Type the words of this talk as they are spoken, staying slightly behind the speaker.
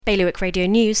Bailiwick Radio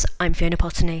News, I'm Fiona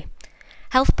Potney.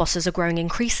 Health bosses are growing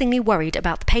increasingly worried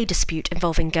about the pay dispute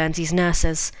involving Guernsey's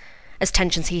nurses. As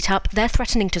tensions heat up, they're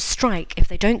threatening to strike if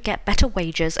they don't get better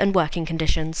wages and working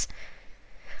conditions.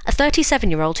 A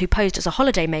 37-year-old who posed as a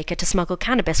holidaymaker to smuggle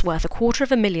cannabis worth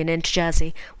 $250,000 into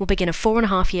Jersey will begin a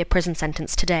 4.5-year prison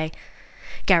sentence today.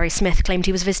 Gary Smith claimed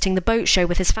he was visiting the boat show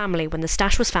with his family when the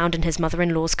stash was found in his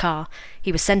mother-in-law's car.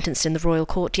 He was sentenced in the Royal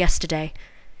Court yesterday.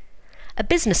 A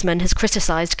businessman has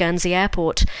criticised Guernsey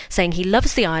Airport, saying he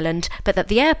loves the island, but that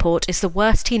the airport is the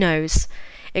worst he knows.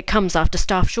 It comes after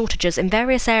staff shortages in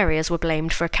various areas were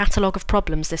blamed for a catalogue of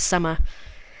problems this summer.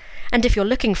 And if you're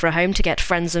looking for a home to get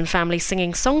friends and family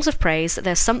singing songs of praise,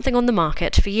 there's something on the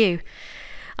market for you.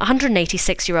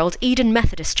 186-year-old Eden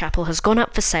Methodist Chapel has gone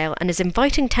up for sale and is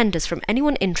inviting tenders from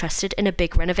anyone interested in a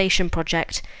big renovation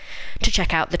project. To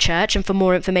check out the church and for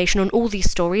more information on all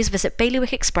these stories, visit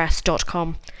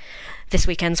bailiwickexpress.com. This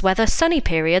weekend's weather, sunny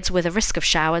periods with a risk of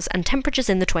showers and temperatures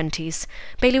in the 20s.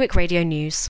 Bailiwick Radio News.